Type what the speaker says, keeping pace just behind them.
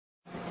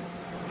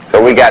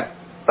So we got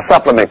a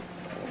supplement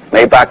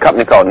made by a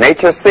company called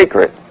Nature's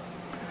Secret.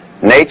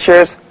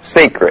 Nature's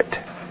Secret.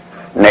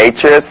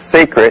 Nature's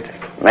Secret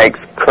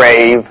makes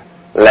crave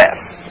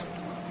less.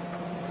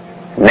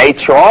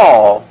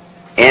 Natrol,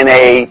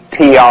 N-A-T-R-O-L,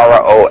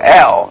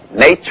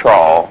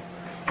 Natrol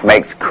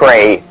makes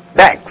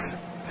Cravex,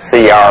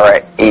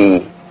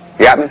 C-R-E, you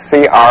got me?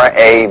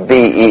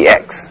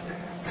 C-R-A-V-E-X,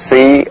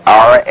 C-R-A-V-E-X.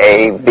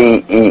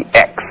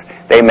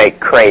 They make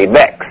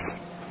Cravex.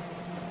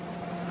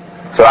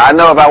 So I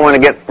know if I want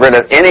to get rid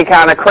of any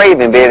kind of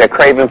craving, be it a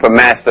craving for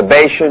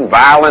masturbation,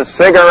 violence,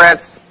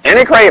 cigarettes,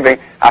 any craving,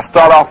 I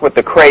start off with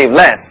the crave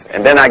less,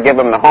 and then I give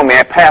them the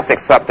homeopathic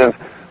substance,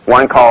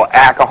 one called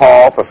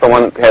alcohol, for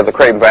someone who has a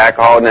craving for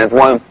alcohol, and there's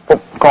one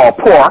called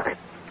pork.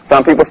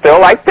 Some people still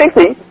like pig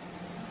feet.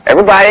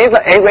 Everybody ain't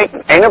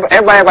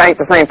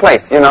the same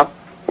place, you know.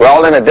 We're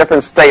all in a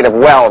different state of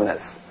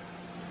wellness,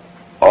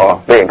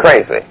 or being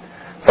crazy.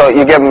 So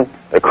you give them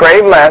the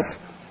crave less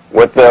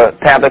with the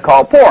tablet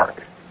called pork.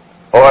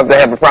 Or if they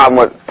have a problem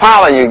with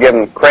pollen, you give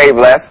them crave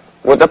less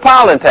with the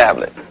pollen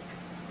tablet.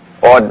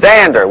 Or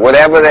dander,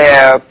 whatever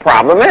their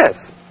problem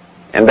is.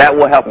 And that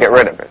will help get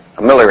rid of it,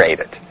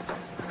 ameliorate it.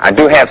 I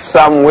do have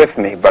some with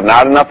me, but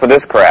not enough for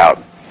this crowd.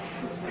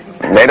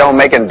 They don't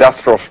make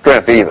industrial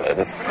strength either.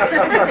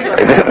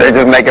 They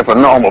just make it for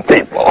normal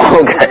people.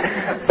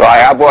 Okay. So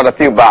I brought a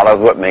few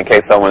bottles with me in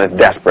case someone is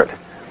desperate.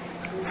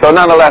 So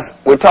nonetheless,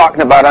 we're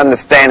talking about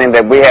understanding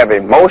that we have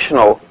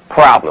emotional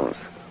problems.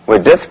 We're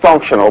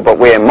dysfunctional, but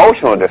we're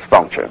emotional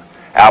dysfunction.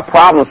 Our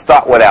problems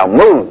start with our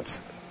moods.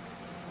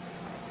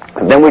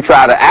 And then we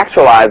try to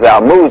actualize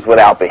our moods with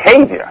our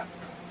behavior.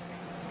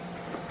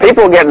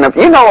 People getting up,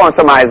 you know when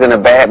somebody's in a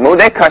bad mood,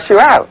 they cuss you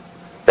out.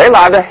 They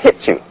allowed to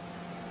hit you.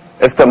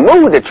 It's the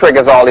mood that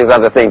triggers all these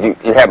other things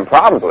you're having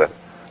problems with.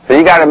 So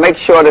you got to make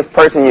sure this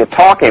person you're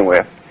talking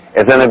with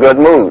is in a good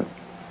mood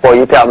before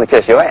you tell them to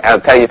kiss you.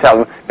 Tell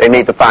them they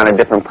need to find a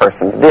different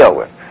person to deal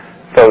with.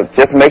 So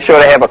just make sure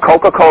they have a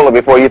Coca-Cola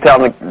before you tell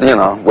them, you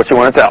know, what you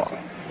want to tell them.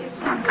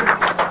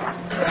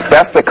 It's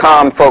best to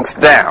calm folks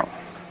down.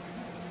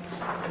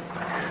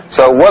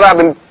 So what I've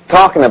been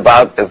talking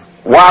about is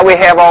why we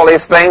have all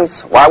these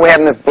things, why we're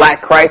having this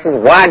black crisis,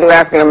 why do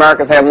African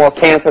Americans have more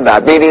cancer,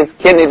 diabetes,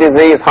 kidney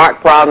disease,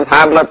 heart problems,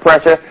 high blood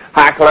pressure,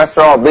 high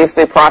cholesterol,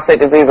 obesity, prostate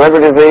disease, liver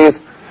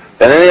disease,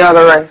 than any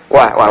other race?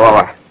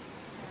 Why?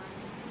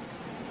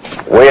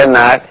 We are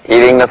not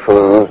eating the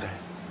food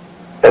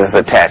that is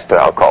attached to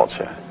our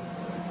culture.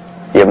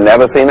 You've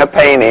never seen a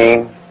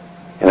painting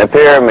in a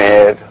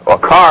pyramid or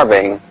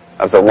carving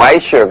of some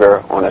white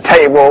sugar on a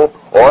table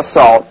or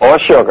salt or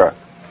sugar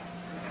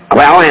of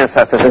our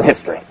ancestors in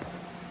history.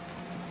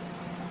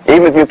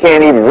 Even if you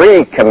can't even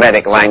read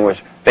Kemetic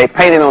language, they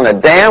painted on the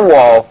damn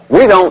wall,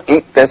 we don't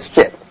eat this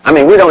shit. I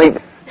mean, we don't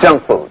eat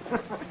junk food.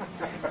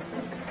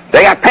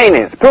 They got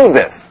paintings, prove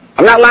this.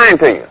 I'm not lying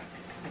to you.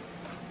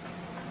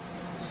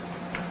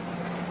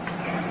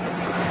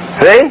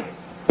 See?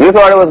 You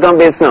thought it was going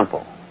to be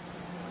simple.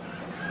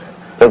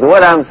 Because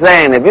what I'm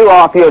saying, if you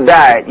off your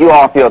diet, you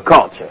off your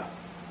culture.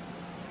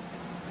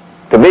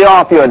 To be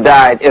off your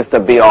diet is to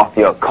be off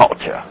your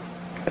culture.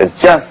 It's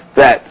just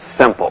that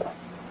simple.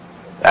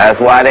 That's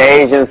why the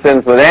Asians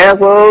send for their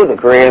food, the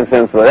Koreans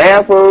send for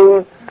their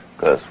food,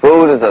 because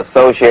food is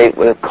associated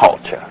with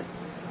culture.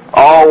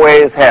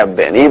 Always have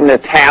been. Even the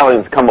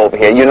Italians come over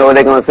here. You know what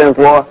they're going to send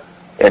for?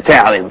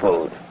 Italian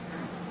food.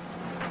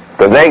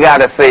 Because they got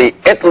to see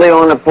Italy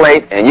on the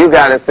plate, and you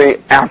got to see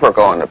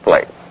Africa on the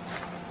plate.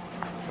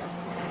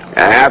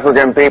 And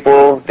African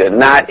people did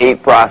not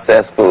eat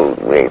processed food.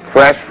 We ate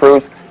fresh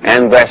fruits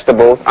and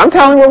vegetables. I'm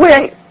telling you what we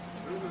ate.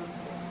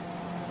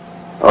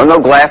 There was no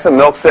glass of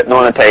milk sitting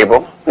on the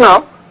table.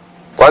 No.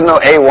 Wasn't no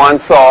A1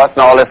 sauce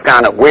and all this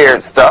kind of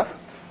weird stuff.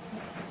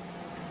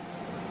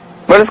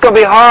 But it's going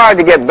to be hard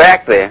to get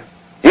back there.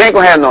 You ain't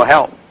going to have no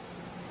help.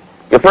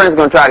 Your friend's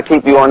going to try to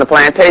keep you on the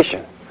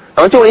plantation.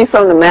 Don't you eat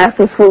some of the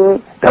master's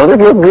food? Don't it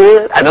look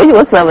good? I know you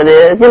want some of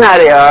this. You know how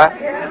they are.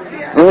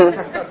 Mm-hmm.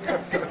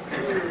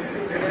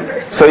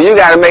 So you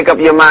got to make up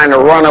your mind to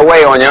run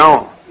away on your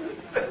own.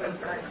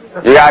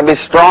 You got to be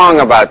strong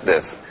about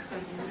this.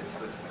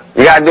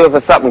 You got to do it for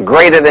something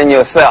greater than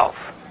yourself.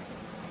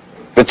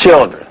 The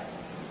children.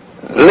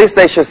 At least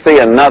they should see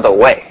another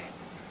way.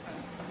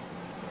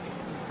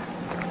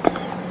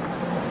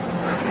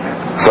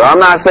 So I'm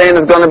not saying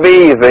it's going to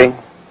be easy.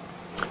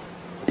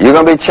 You're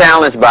going to be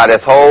challenged by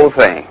this whole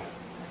thing.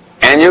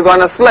 And you're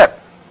going to slip.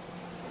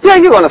 Yeah,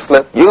 you're going to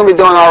slip. You're going to be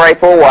doing all right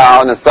for a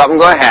while, and then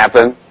something's going to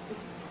happen.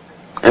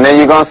 And then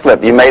you're going to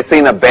slip. You may have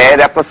seen a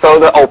bad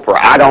episode of Oprah.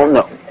 I don't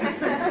know.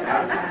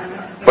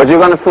 But you're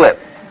going to slip.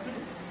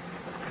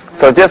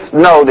 So just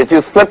know that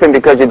you're slipping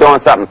because you're doing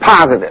something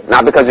positive,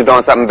 not because you're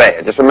doing something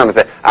bad. Just remember,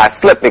 say, I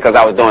slipped because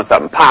I was doing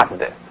something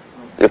positive.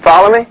 You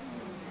follow me?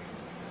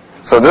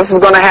 So this is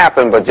going to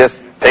happen, but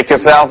just pick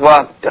yourself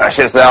up, dust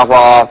yourself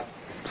off,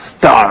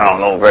 start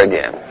all over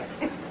again.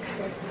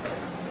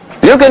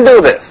 You can do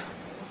this.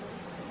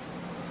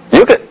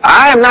 You can.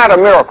 I am not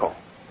a miracle.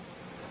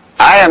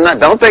 I am not.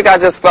 Don't think I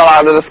just fell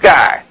out of the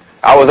sky.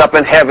 I was up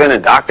in heaven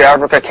and Dr.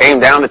 Afrika came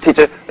down to teach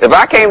us. If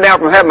I came down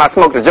from heaven, I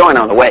smoked a joint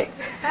on the way.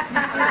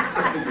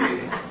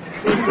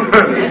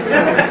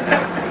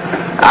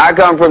 I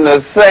come from the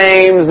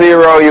same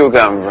zero you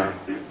come from.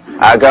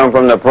 I come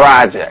from the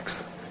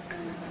projects.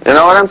 You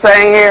know what I'm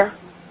saying here?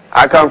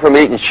 I come from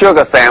eating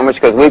sugar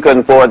sandwich because we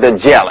couldn't afford the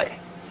jelly.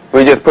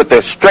 We just put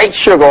the straight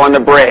sugar on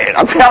the bread.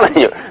 I'm telling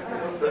you.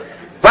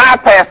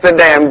 Bypass the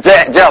damn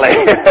jelly.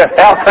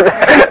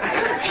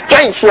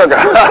 Straight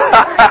sugar.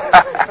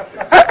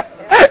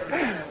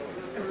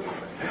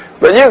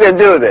 But you can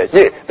do this.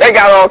 They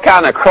got all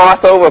kind of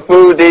crossover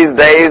food these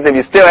days. If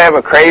you still have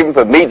a craving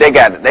for meat, they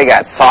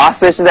got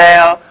sausage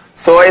now,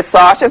 soy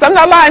sausage. I'm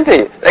not lying to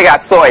you. They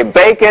got soy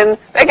bacon.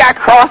 They got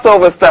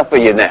crossover stuff for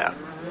you now.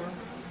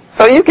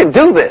 So you can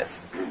do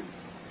this.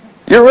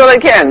 You really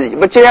can.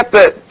 But you have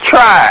to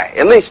try.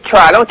 At least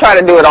try. Don't try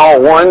to do it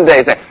all one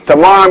day. Say,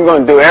 tomorrow I'm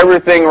going to do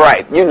everything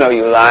right. You know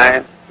you're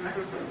lying.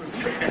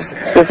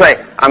 Just say,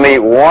 I'm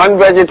going to eat one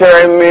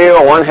vegetarian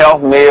meal, one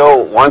health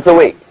meal once a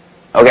week.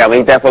 Okay, I'm going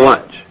to eat that for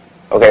lunch.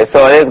 Okay,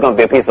 so it is going to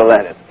be a piece of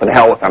lettuce. For the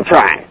hell with it, I'm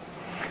trying.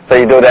 So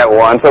you do that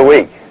once a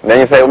week. Then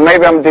you say, well,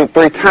 maybe I'm going to do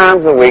 3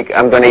 times a week.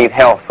 I'm going to eat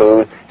health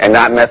food and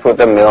not mess with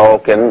the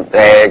milk and the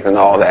eggs and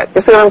all that.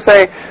 You see what I'm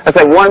saying? I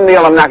say one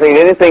meal I'm not going to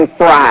eat anything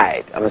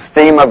fried. I'm going to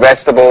steam my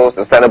vegetables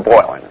instead of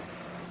boiling them.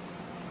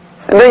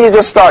 And then you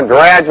just start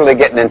gradually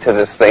getting into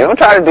this thing. Don't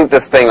try to do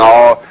this thing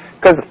all,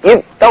 because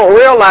you don't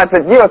realize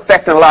that you're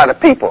affecting a lot of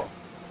people.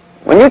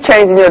 When you're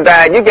changing your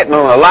diet, you're getting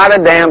on a lot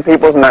of damn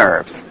people's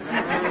nerves.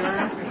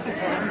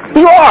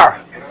 You are.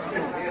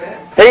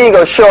 Here you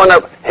go, showing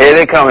up. Here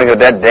they come with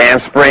that damn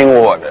spring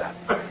water.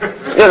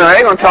 You know,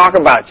 they're going to talk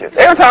about you.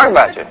 They're going to talk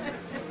about you.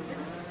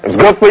 It's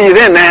good for you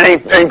then, man.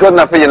 Ain't good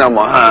enough for you no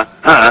more,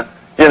 huh?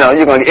 You know,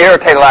 you're going to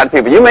irritate a lot of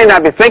people. You may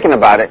not be thinking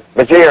about it,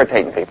 but you're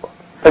irritating people.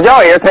 Because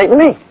y'all irritating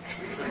me.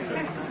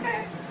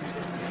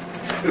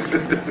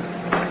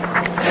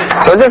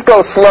 So just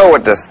go slow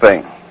with this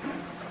thing.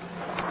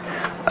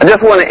 I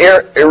just want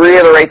to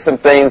reiterate some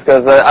things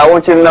because I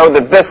want you to know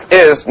that this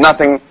is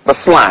nothing but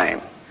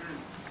slime.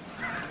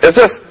 It's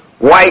just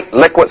white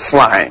liquid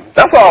slime.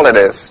 That's all it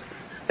is.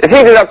 It's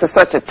heated up to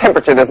such a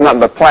temperature there's nothing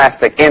but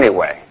plastic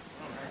anyway.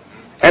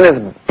 And it's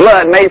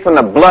blood made from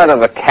the blood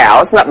of a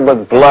cow. It's nothing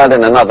but blood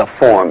in another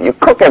form. You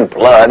cook in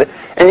blood,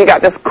 and you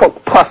got this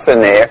cooked pus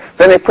in there.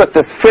 Then they put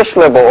this fish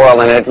liver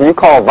oil in it that you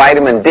call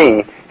vitamin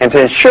D. And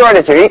to ensure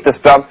that you eat the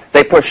stuff,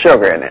 they put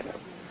sugar in it.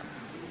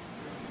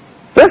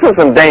 This is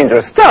some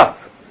dangerous stuff.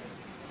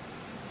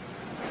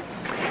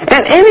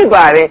 And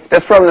anybody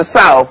that's from the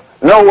South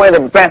know where the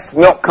best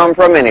milk come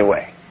from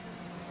anyway.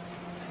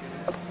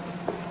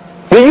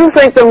 Do you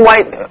think them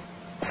white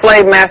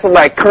slave masters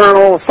like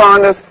Colonel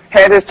Saunders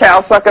had his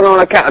child sucking on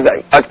a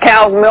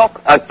cow's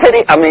milk? A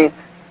titty? I mean,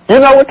 you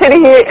know what titty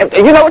is?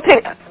 You know what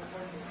titty?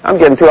 I'm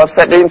getting too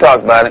upset to even talk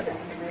about it.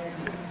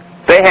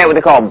 They had what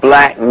they call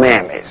black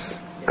mammies.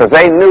 Because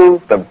they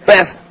knew the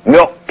best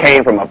milk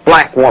came from a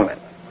black woman.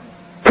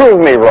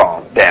 Prove me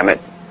wrong, damn it.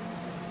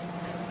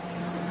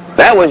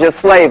 That was your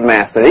slave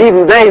master.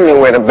 Even they knew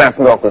where the best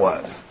milk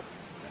was.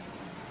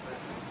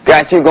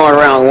 Got you going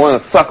around wanting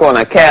to suck on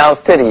a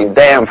cow's titty, you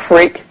damn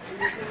freak.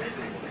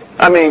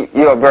 I mean,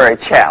 you're very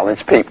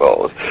challenged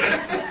people.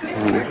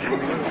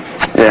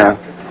 Yeah.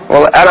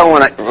 Well, I don't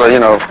want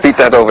to, beat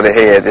that over the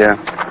head, yeah.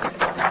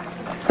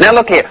 Now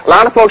look here. A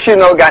lot of folks you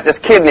know got this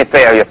kidney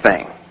failure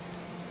thing.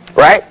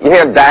 Right? You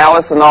hear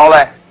dialysis and all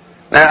that.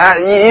 Now,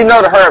 you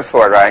know the herbs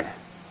for it, right?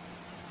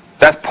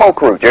 That's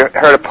poke root. You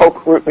heard of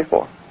poke root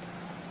before?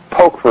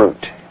 Poke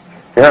root.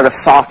 You heard of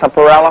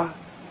sarsaparilla?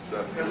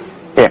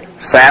 Yeah,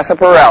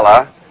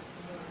 sarsaparilla,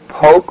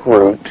 poke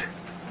root,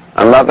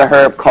 another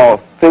herb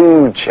called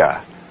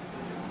thuja,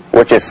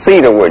 which is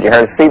cedarwood. You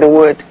heard of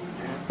cedarwood?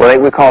 Well,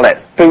 we call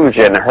that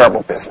thuja in the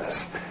herbal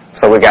business.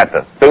 So we got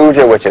the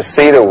thuja, which is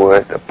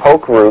cedarwood, the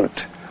poke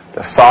root,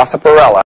 the sarsaparilla,